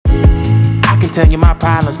telling you my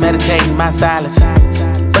problems, meditating my silence.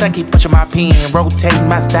 But I keep pushing my pen, rotating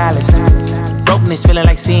my stylus. Brokenness feeling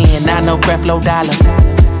like sin, not no breath, low dollar.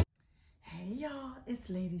 Hey y'all, it's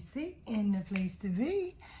Lady C in the place to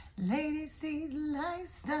be. Lady C's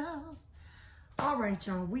Lifestyles. All right,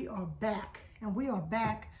 y'all, we are back. And we are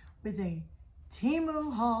back with a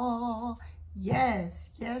Temu Haul. Yes.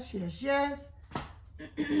 This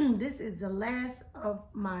is the last of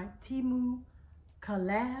my Temu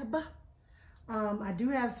collab. I do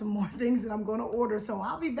have some more things that I'm going to order, so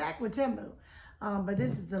I'll be back with Temu. But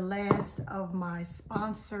this is the last of my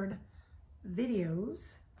sponsored videos.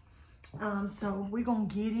 So we're going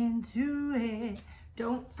to get into it.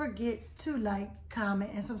 Don't forget to like,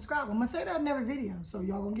 comment, and subscribe. I'm going to say that in every video, so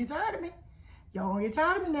y'all going to get tired of me. Y'all going to get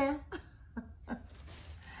tired of me now.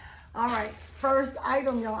 All right, first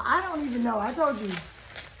item, y'all. I don't even know. I told you,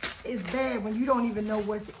 it's bad when you don't even know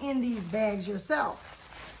what's in these bags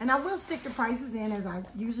yourself. And I will stick the prices in as I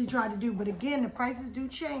usually try to do. But again, the prices do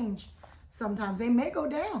change sometimes. They may go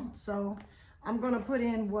down. So I'm going to put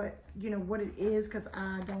in what it is because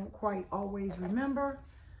I don't quite always remember.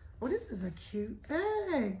 Oh, this is a cute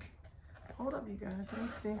bag. Hold up, you guys. Let me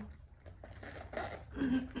see.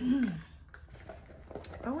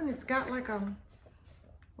 Oh, and it's got like a...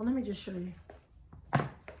 Well, let me just show you.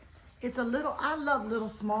 It's a little, I love little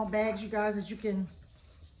small bags, you guys, that you can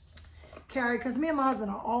carry. Because me and my husband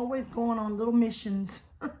are always going on little missions.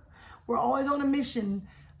 We're always on a mission.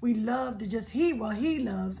 We love to just, he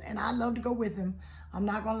loves, and I love to go with him. I'm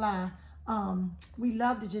not going to lie. We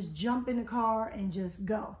love to just jump in the car and just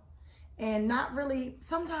go. And not really,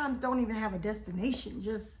 sometimes don't even have a destination.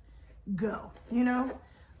 Just go, you know.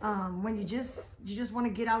 When you just want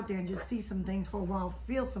to get out there and just see some things for a while,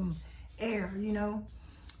 feel some air, you know.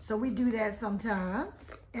 So we do that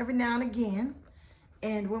sometimes, every now and again.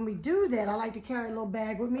 And when we do that, I like to carry a little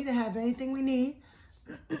bag with me to have anything we need.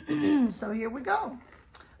 So here we go.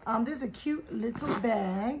 This is a cute little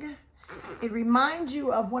bag. It reminds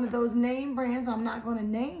you of one of those name brands I'm not going to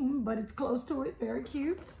name, but it's close to it. Very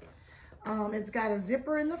cute. It's got a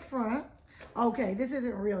zipper in the front. Okay, this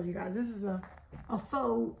isn't real, you guys. This is a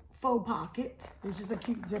faux pocket. It's just a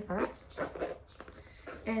cute zipper.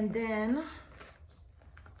 And then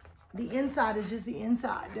the inside is just the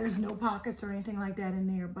inside. There's no pockets or anything like that in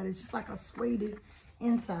there, but it's just like a suede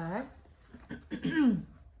inside. Man,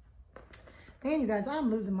 you guys,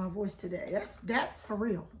 I'm losing my voice today. That's for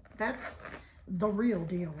real. That's the real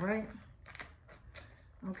deal, right?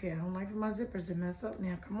 Okay, I don't like for my zippers to mess up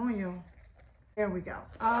now. Come on, y'all. There we go.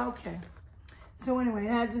 Okay. So anyway,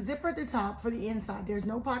 it has the zipper at the top for the inside. There's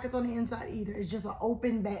no pockets on the inside either. It's just an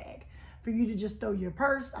open bag for you to just throw your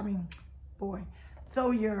purse.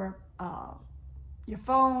 Throw your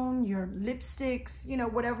phone, your lipsticks, you know,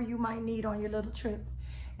 whatever you might need on your little trip.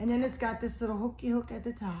 And then it's got this little hooky hook at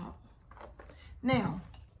the top. Now,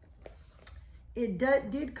 it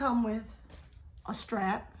did come with a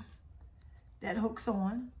strap that hooks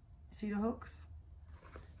on. See the hooks?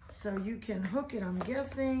 So you can hook it, I'm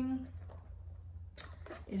guessing.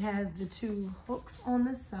 It has the two hooks on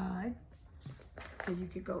the side. So you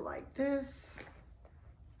could go like this.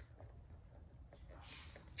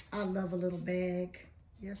 I love a little bag.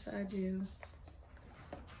 Yes, I do.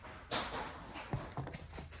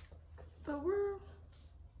 The world.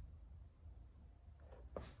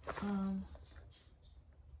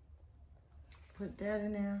 Put that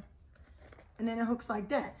in there. And then it hooks like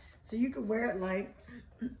that. So you could wear it like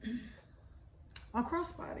a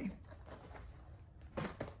crossbody.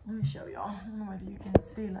 Let me show y'all. I don't know whether you can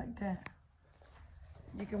see like that.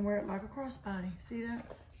 You can wear it like a crossbody. See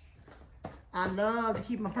that? I love to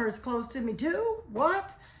keep my purse close to me too.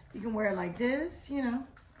 What? You can wear it like this, you know.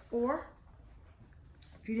 Or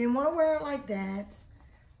if you didn't want to wear it like that,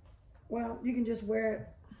 well, you can just wear it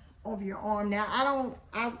over your arm. Now, I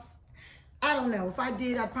don't know. If I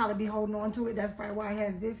did, I'd probably be holding on to it. That's probably why it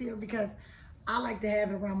has this here, because I like to have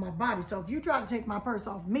it around my body. So if you try to take my purse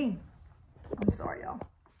off me, I'm sorry, y'all.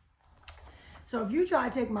 So if you try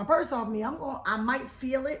to take my purse off me, I might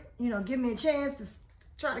feel it, you know, give me a chance to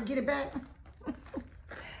try to get it back.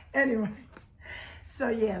 Anyway, so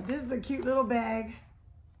yeah, this is a cute little bag.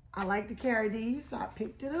 I like to carry these, so I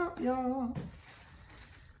picked it up, y'all.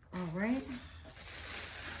 All right.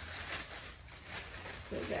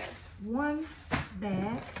 So that's one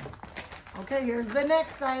bag. Okay, here's the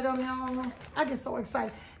next item, y'all. I get so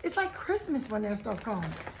excited. It's like Christmas when their stuff comes.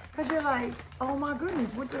 Because you're like, oh my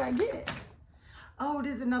goodness, what did I get? Oh,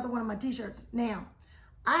 this is another one of my t-shirts. Now,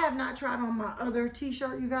 I have not tried on my other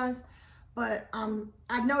t-shirt, you guys. But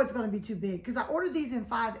I know it's going to be too big because I ordered these in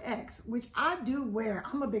 5X, which I do wear.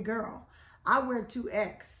 I'm a big girl. I wear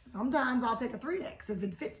 2X. Sometimes I'll take a 3X if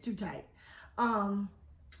it fits too tight.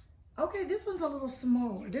 Okay, this one's a little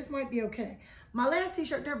smaller. This might be okay. My last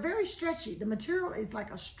t-shirt, they're very stretchy. The material is like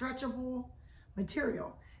a stretchable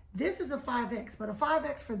material. This is a 5X, but a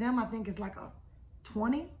 5X for them, I think, is like a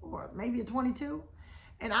 20 or maybe a 22.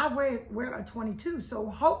 And I wear a 22, so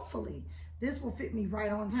hopefully this will fit me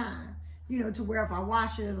right on time, you know, to where if I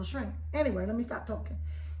wash it, it'll shrink. Anyway, let me stop talking.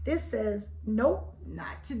 This says, nope,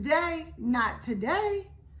 not today, not today.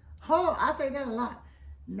 Oh, I say that a lot.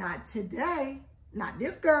 Not today, not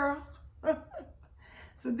this girl.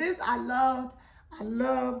 So this I loved. I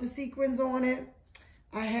love the sequins on it.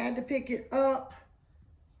 I had to pick it up,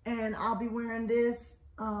 and I'll be wearing this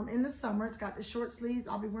in the summer. It's got the short sleeves.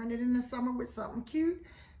 I'll be wearing it in the summer with something cute,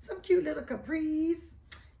 some cute little capris,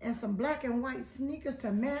 and some black and white sneakers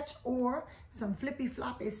to match, or some flippy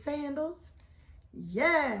floppy sandals.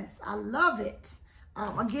 Yes, I love it.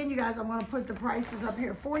 Again, you guys, I'm gonna put the prices up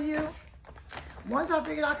here for you. Once I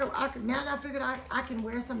figured I can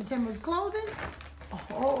wear some of Temu's clothing,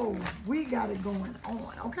 oh, we got it going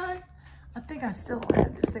on, okay? I think I still don't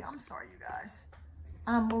have this thing. I'm sorry, you guys.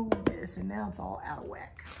 I moved this and now it's all out of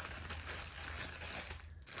whack.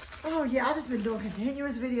 Oh yeah, I just been doing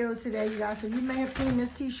continuous videos today, you guys. So you may have seen this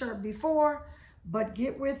t-shirt before, but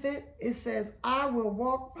get with it. It says, I will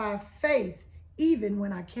walk by faith even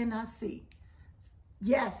when I cannot see.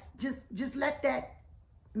 Yes, just let that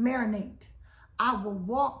marinate. I will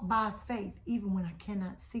walk by faith even when I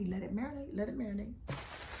cannot see. Let it marinate, let it marinate.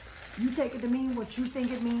 You take it to mean what you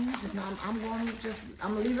think it means, and I'm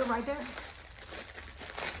gonna leave it right there.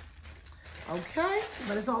 Okay,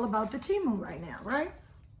 but it's all about the Temu right now, right?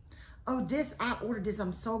 Oh, I ordered this,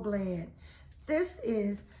 I'm so glad. This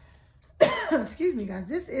is, excuse me guys,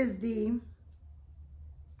 this is the,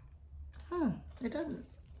 it doesn't,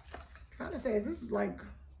 I'm trying to say, is this like,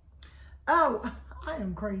 oh, I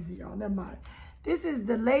am crazy, y'all, never mind. This is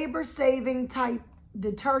the labor-saving type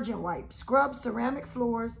detergent wipe. Scrub ceramic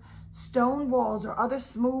floors, stone walls, or other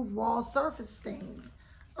smooth wall surface stains.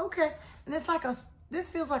 Okay, and it's like this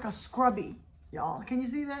feels like a scrubby, y'all. Can you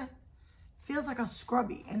see that? Feels like a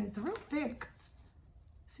scrubby, and it's real thick.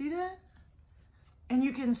 See that? And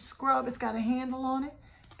you can scrub, it's got a handle on it,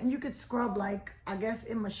 and you could scrub like, I guess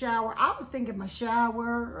in my shower. I was thinking my shower,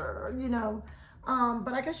 or, you know,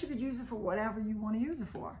 but I guess you could use it for whatever you want to use it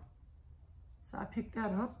for. So I picked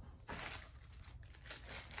that up.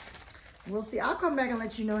 We'll see. I'll come back and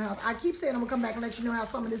let you know how, I keep saying I'm gonna come back and let you know how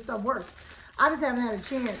some of this stuff works. I just haven't had a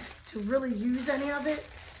chance to really use any of it.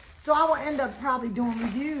 So I will end up probably doing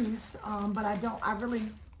reviews, but I really,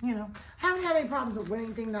 you know, haven't had any problems with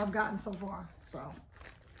anything that I've gotten so far, so.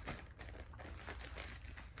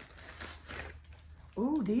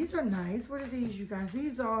 Ooh, these are nice. What are these, you guys?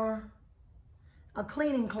 These are a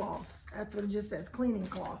cleaning cloth. That's what it just says, cleaning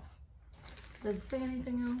cloth. Does it say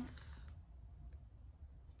anything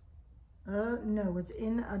else? No, it's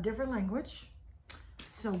in a different language.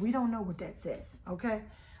 So we don't know what that says, okay?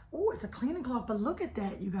 Oh, it's a cleaning cloth, but look at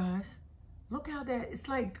that, you guys. Look how that, it's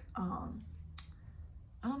like, I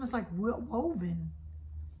don't know, it's like woven.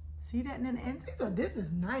 See that? And then, so this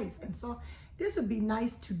is nice. And so this would be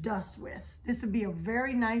nice to dust with. This would be a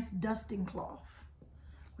very nice dusting cloth,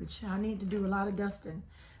 which I need to do a lot of dusting.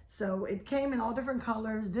 So it came in all different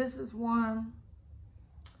colors. This is one.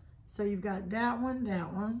 So you've got that one,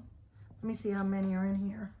 that one. Let me see how many are in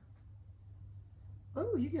here.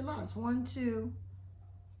 Oh, you get lots. 1, 2,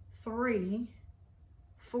 3,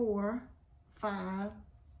 4, 5,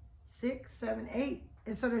 6, 7, 8.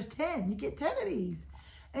 And so there's 10. You get 10 of these.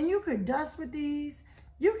 And you could dust with these.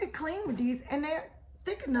 You could clean with these. And they're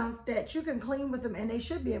thick enough that you can clean with them, and they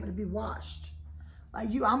should be able to be washed. Like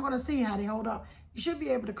I'm going to see how they hold up. You should be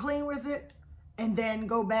able to clean with it and then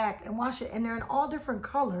go back and wash it. And they're in all different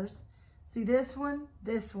colors. See this one,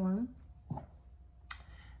 this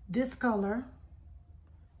color.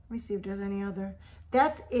 Let me see if there's any other.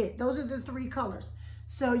 That's it. Those are the 3 colors.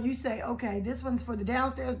 So you say, okay, this one's for the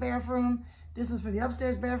downstairs bathroom. This one's for the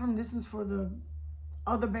upstairs bathroom. This one's for the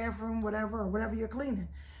other bathroom, whatever, or whatever you're cleaning.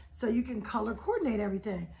 So you can color coordinate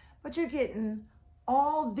everything. But you're getting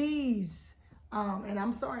all these. And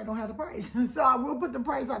I'm sorry, I don't have the price. So I will put the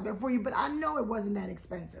price out there for you, but I know it wasn't that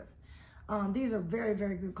expensive. These are very,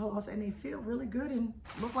 very good cloths, and they feel really good and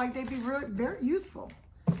look like they'd be really, very useful.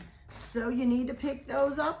 So you need to pick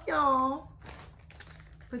those up, y'all.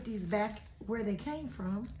 Put these back where they came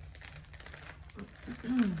from.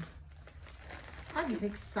 I get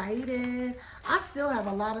excited. I still have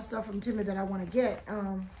a lot of stuff from Temu that I want to get.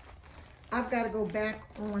 I've got to go back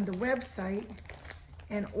on the website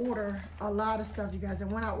and order a lot of stuff, you guys.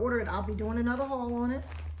 And when I order it, I'll be doing another haul on it.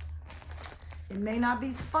 It may not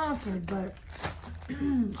be sponsored, but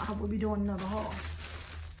I will be doing another haul.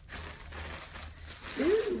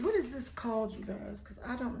 Ooh, what is this called, you guys? Because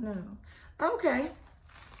I don't know. Okay.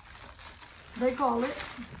 They call it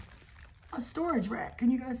a storage rack. Can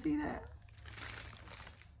you guys see that?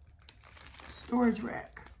 Storage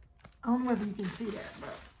rack. I don't know whether you can see that,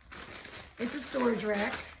 but it's a storage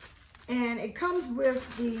rack. And it comes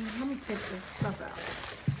with the, let me take this stuff out.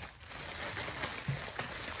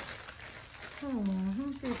 Let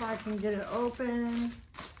me see if I can get it open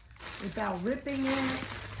without ripping it.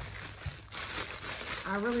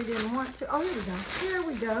 I really didn't want to. Oh, here we go. Here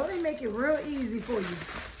we go. They make it real easy for you.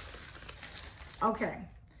 Okay.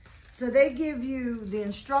 So they give you the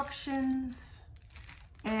instructions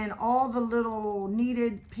and all the little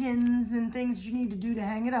needed pins and things you need to do to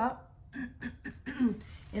hang it up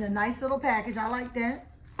in a nice little package. I like that.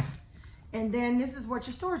 And then this is what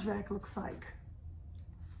your storage rack looks like.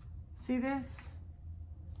 See this?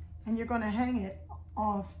 And you're going to hang it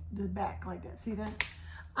off the back like that. See that?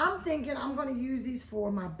 I'm thinking I'm going to use these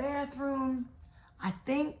for my bathroom, I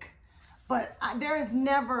think. But there is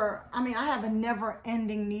never, I mean, I have a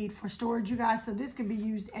never-ending need for storage, you guys. So this could be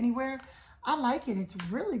used anywhere. I like it. It's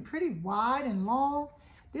really pretty wide and long.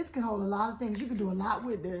 This could hold a lot of things. You could do a lot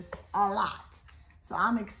with this. A lot. So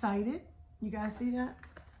I'm excited. You guys see that?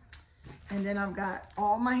 And then I've got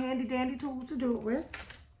all my handy-dandy tools to do it with.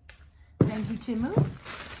 Thank you, Temu.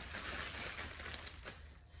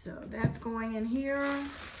 So that's going in here.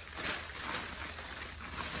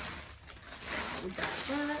 We got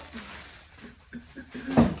that.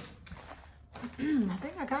 I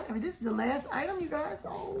think I got it. This is the last item, you guys.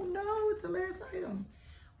 Oh no, it's the last item.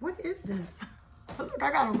 What is this? Look,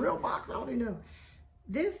 I got a real box. I don't even know.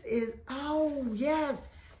 This is, oh yes.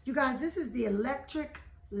 You guys, this is the electric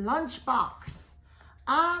lunchbox.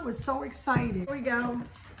 I was so excited. Here we go.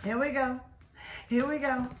 Here we go. Here we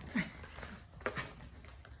go.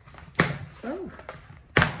 Oh,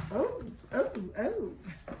 oh, oh, oh,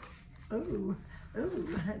 oh, oh,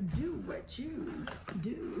 do what you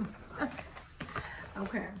do.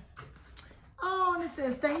 Okay. Oh, and it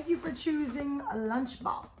says, thank you for choosing a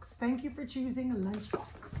lunchbox. Thank you for choosing a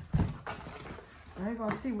lunchbox. I'm going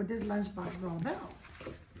to see what this lunchbox is all about.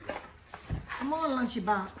 Come on, lunchy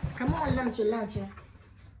box. Come on, lunchy, lunchy.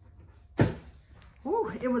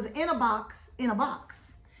 Ooh, it was in a box,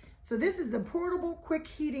 So this is the portable quick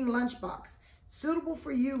heating lunchbox, suitable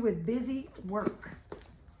for you with busy work.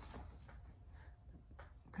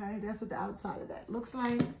 Okay, that's what the outside of that looks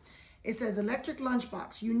like. It says electric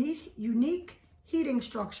lunchbox, unique heating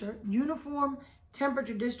structure, uniform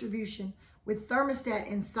temperature distribution with thermostat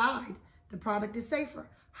inside. The product is safer,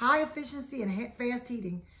 high efficiency and fast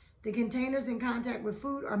heating. The containers in contact with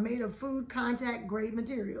food are made of food contact grade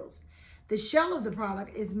materials. The shell of the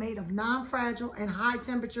product is made of non-fragile and high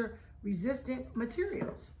temperature resistant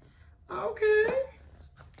materials. Okay.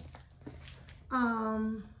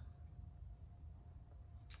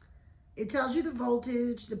 It tells you the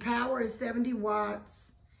voltage. The power is 70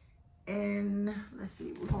 watts. And let's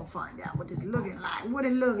see, we're gonna find out what this is looking like. What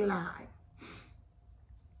it look like.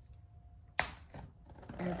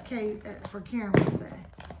 As K for Karen would say.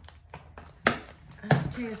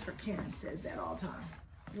 K is for Karen says that all the time.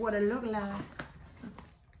 What it look like.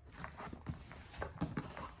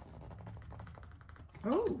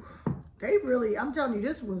 Oh, they really, I'm telling you,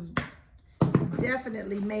 this was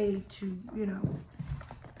definitely made to, you know,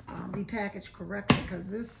 be packaged correctly, because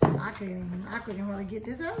this, I couldn't hardly get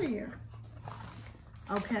this out of here.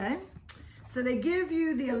 Okay, so they give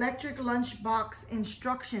you the electric lunchbox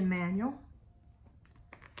instruction manual.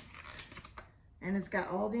 And it's got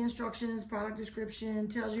all the instructions, product description,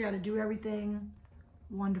 tells you how to do everything.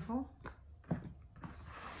 Wonderful.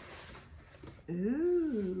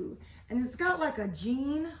 Ooh. And it's got like a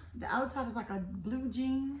jean. The outside is like a blue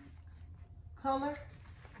jean color.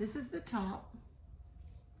 This is the top.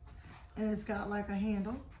 And it's got like a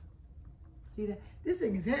handle. See that? This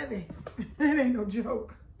thing is heavy. It ain't no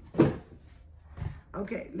joke.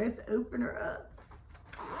 Okay, let's open her up.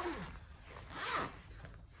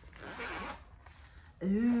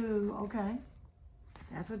 Ooh, okay.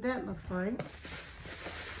 That's what that looks like.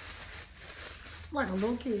 Like a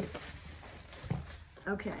little kid.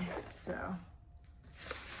 Okay, so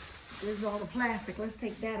there's all the plastic. Let's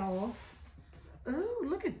take that off. Ooh,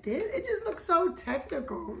 look at this. It just looks so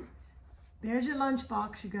technical. There's your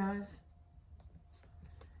lunchbox, you guys.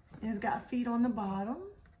 It's got feet on the bottom.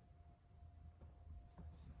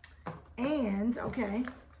 And, okay,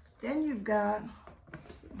 then you've got,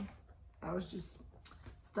 let's see, I was just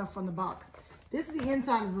stuff on the box. This is the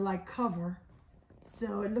inside of the like cover.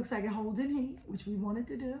 So it looks like it holds in heat, which we wanted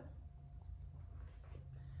to do.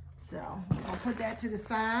 So I'll put that to the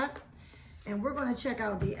side. And we're gonna check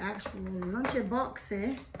out the actual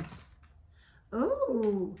lunchbox.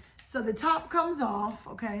 Ooh, so the top comes off,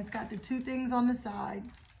 okay? It's got the two things on the side.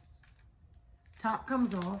 Top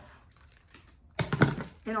comes off.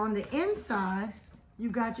 And on the inside,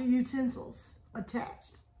 you've got your utensils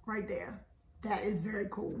attached right there. That is very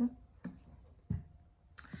cool.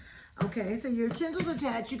 Okay, so your utensils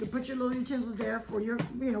attached. You can put your little utensils there for your,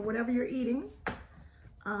 you know, whatever you're eating.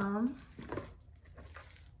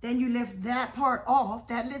 Then you lift that part off.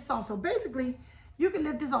 That lifts off. So basically, you can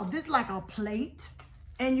lift this off. This is like a plate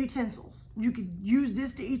and utensils. You could use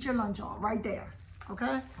this to eat your lunch on right there.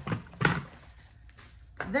 Okay?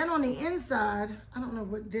 Then on the inside, I don't know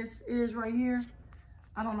what this is right here.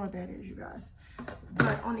 I don't know what that is, you guys.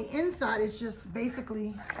 But on the inside, it's just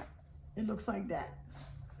basically, it looks like that.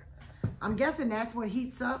 I'm guessing that's what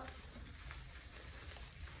heats up.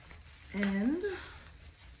 And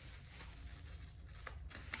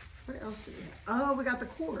what else do we have? Oh, we got the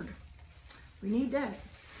cord. We need that.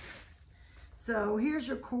 So here's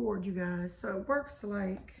your cord, you guys. So it works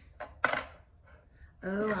like,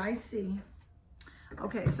 oh, I see.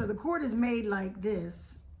 Okay, so the cord is made like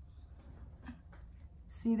this.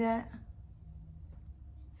 See that?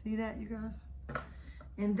 See that, you guys?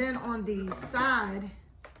 And then on the side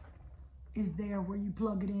is there where you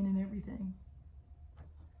plug it in and everything.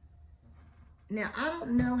 Now, I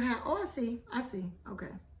don't know how, oh, I see,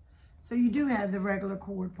 okay. So you do have the regular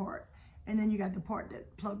cord part, and then you got the part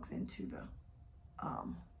that plugs into the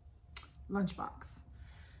lunchbox.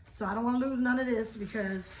 So I don't want to lose none of this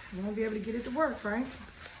because we won't be able to get it to work, right?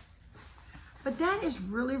 But that is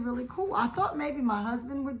really, really cool. I thought maybe my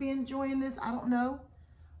husband would be enjoying this. I don't know.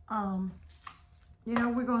 You know,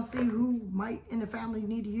 we're going to see who might in the family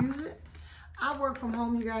need to use it. I work from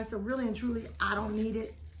home, you guys, so really and truly, I don't need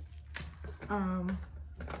it.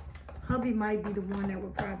 Hubby might be the one that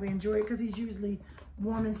would probably enjoy it because he's usually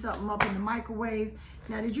warming something up in the microwave.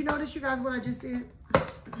 Now, did you notice, you guys, what I just did?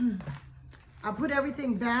 I put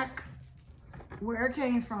everything back where it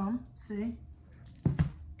came from, see?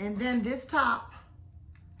 And then this top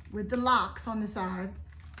with the locks on the side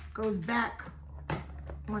goes back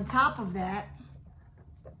on top of that.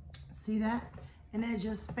 See that? And then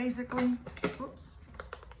just basically, whoops,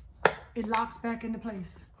 it locks back into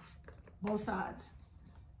place, both sides.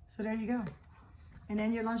 So there you go. And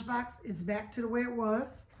then your lunchbox is back to the way it was.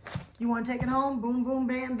 You want to take it home, boom, boom,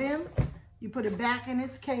 bam, bam. You put it back in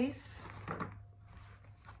its case.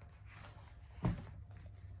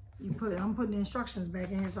 You put, I'm putting the instructions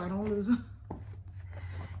back in here so I don't lose them.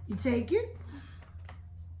 You take it.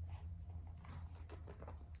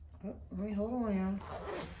 Oh, let me hold on, y'all.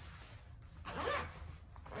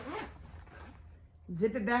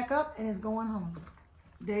 Zip it back up and it's going home.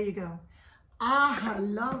 There you go. I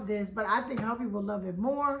love this, but I think hubby will love it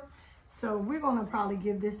more. So we're gonna probably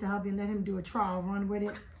give this to hubby and let him do a trial run with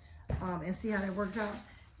it and see how that works out.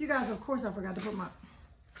 You guys, of course I forgot to put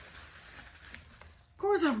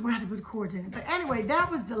the cords in it. But anyway, that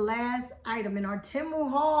was the last item in our Temu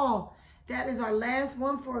haul. That is our last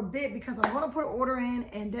one for a bit because I'm gonna put an order in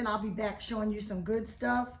and then I'll be back showing you some good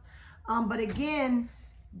stuff. But again,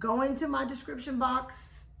 go into my description box,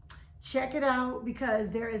 check it out because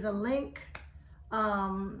there is a link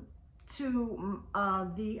to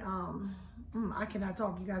I cannot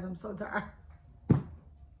talk, you guys, I'm so tired.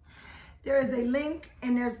 There is a link,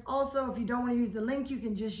 and there's also, if you don't want to use the link, you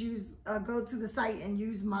can just use, go to the site and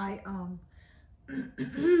use my,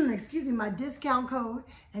 excuse me, my discount code,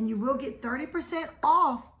 and you will get 30%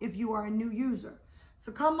 off if you are a new user.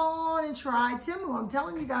 So come on and try Temu. I'm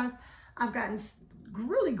telling you guys, I've gotten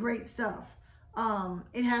really great stuff.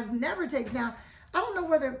 It has never taken, now, I don't know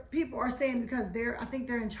whether people are saying because I think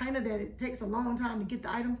they're in China that it takes a long time to get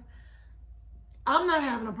the items. I'm not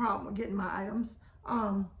having a problem with getting my items.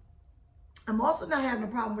 I'm also not having a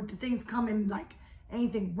problem with the things coming, like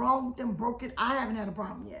anything wrong with them, broken. I haven't had a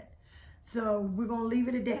problem yet. So we're going to leave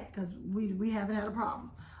it at that because we haven't had a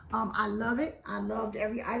problem. I love it. I loved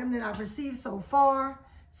every item that I've received so far.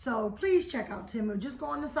 So please check out Temu. Just go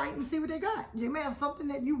on the site and see what they got. They may have something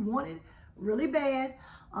that you wanted really bad.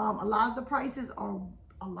 A lot of the prices are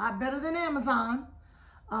a lot better than Amazon.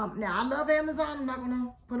 Now, I love Amazon. I'm not going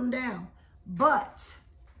to put them down. But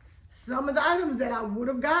some of the items that I would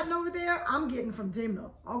have gotten over there, I'm getting from Temu.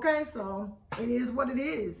 Okay, so it is what it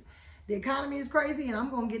is. The economy is crazy, and I'm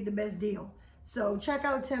going to get the best deal. So check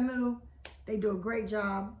out Temu. They do a great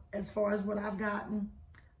job as far as what I've gotten.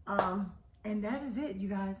 And that is it, you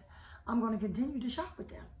guys. I'm going to continue to shop with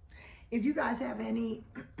them. If you guys have any,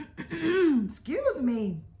 excuse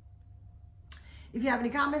me. If you have any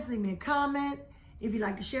comments, leave me a comment. If you'd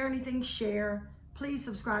like to share anything, share. Please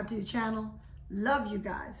subscribe to the channel. Love you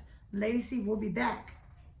guys. Lady C will be back.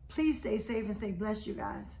 Please stay safe and stay blessed, you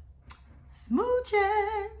guys.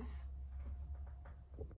 Smooches.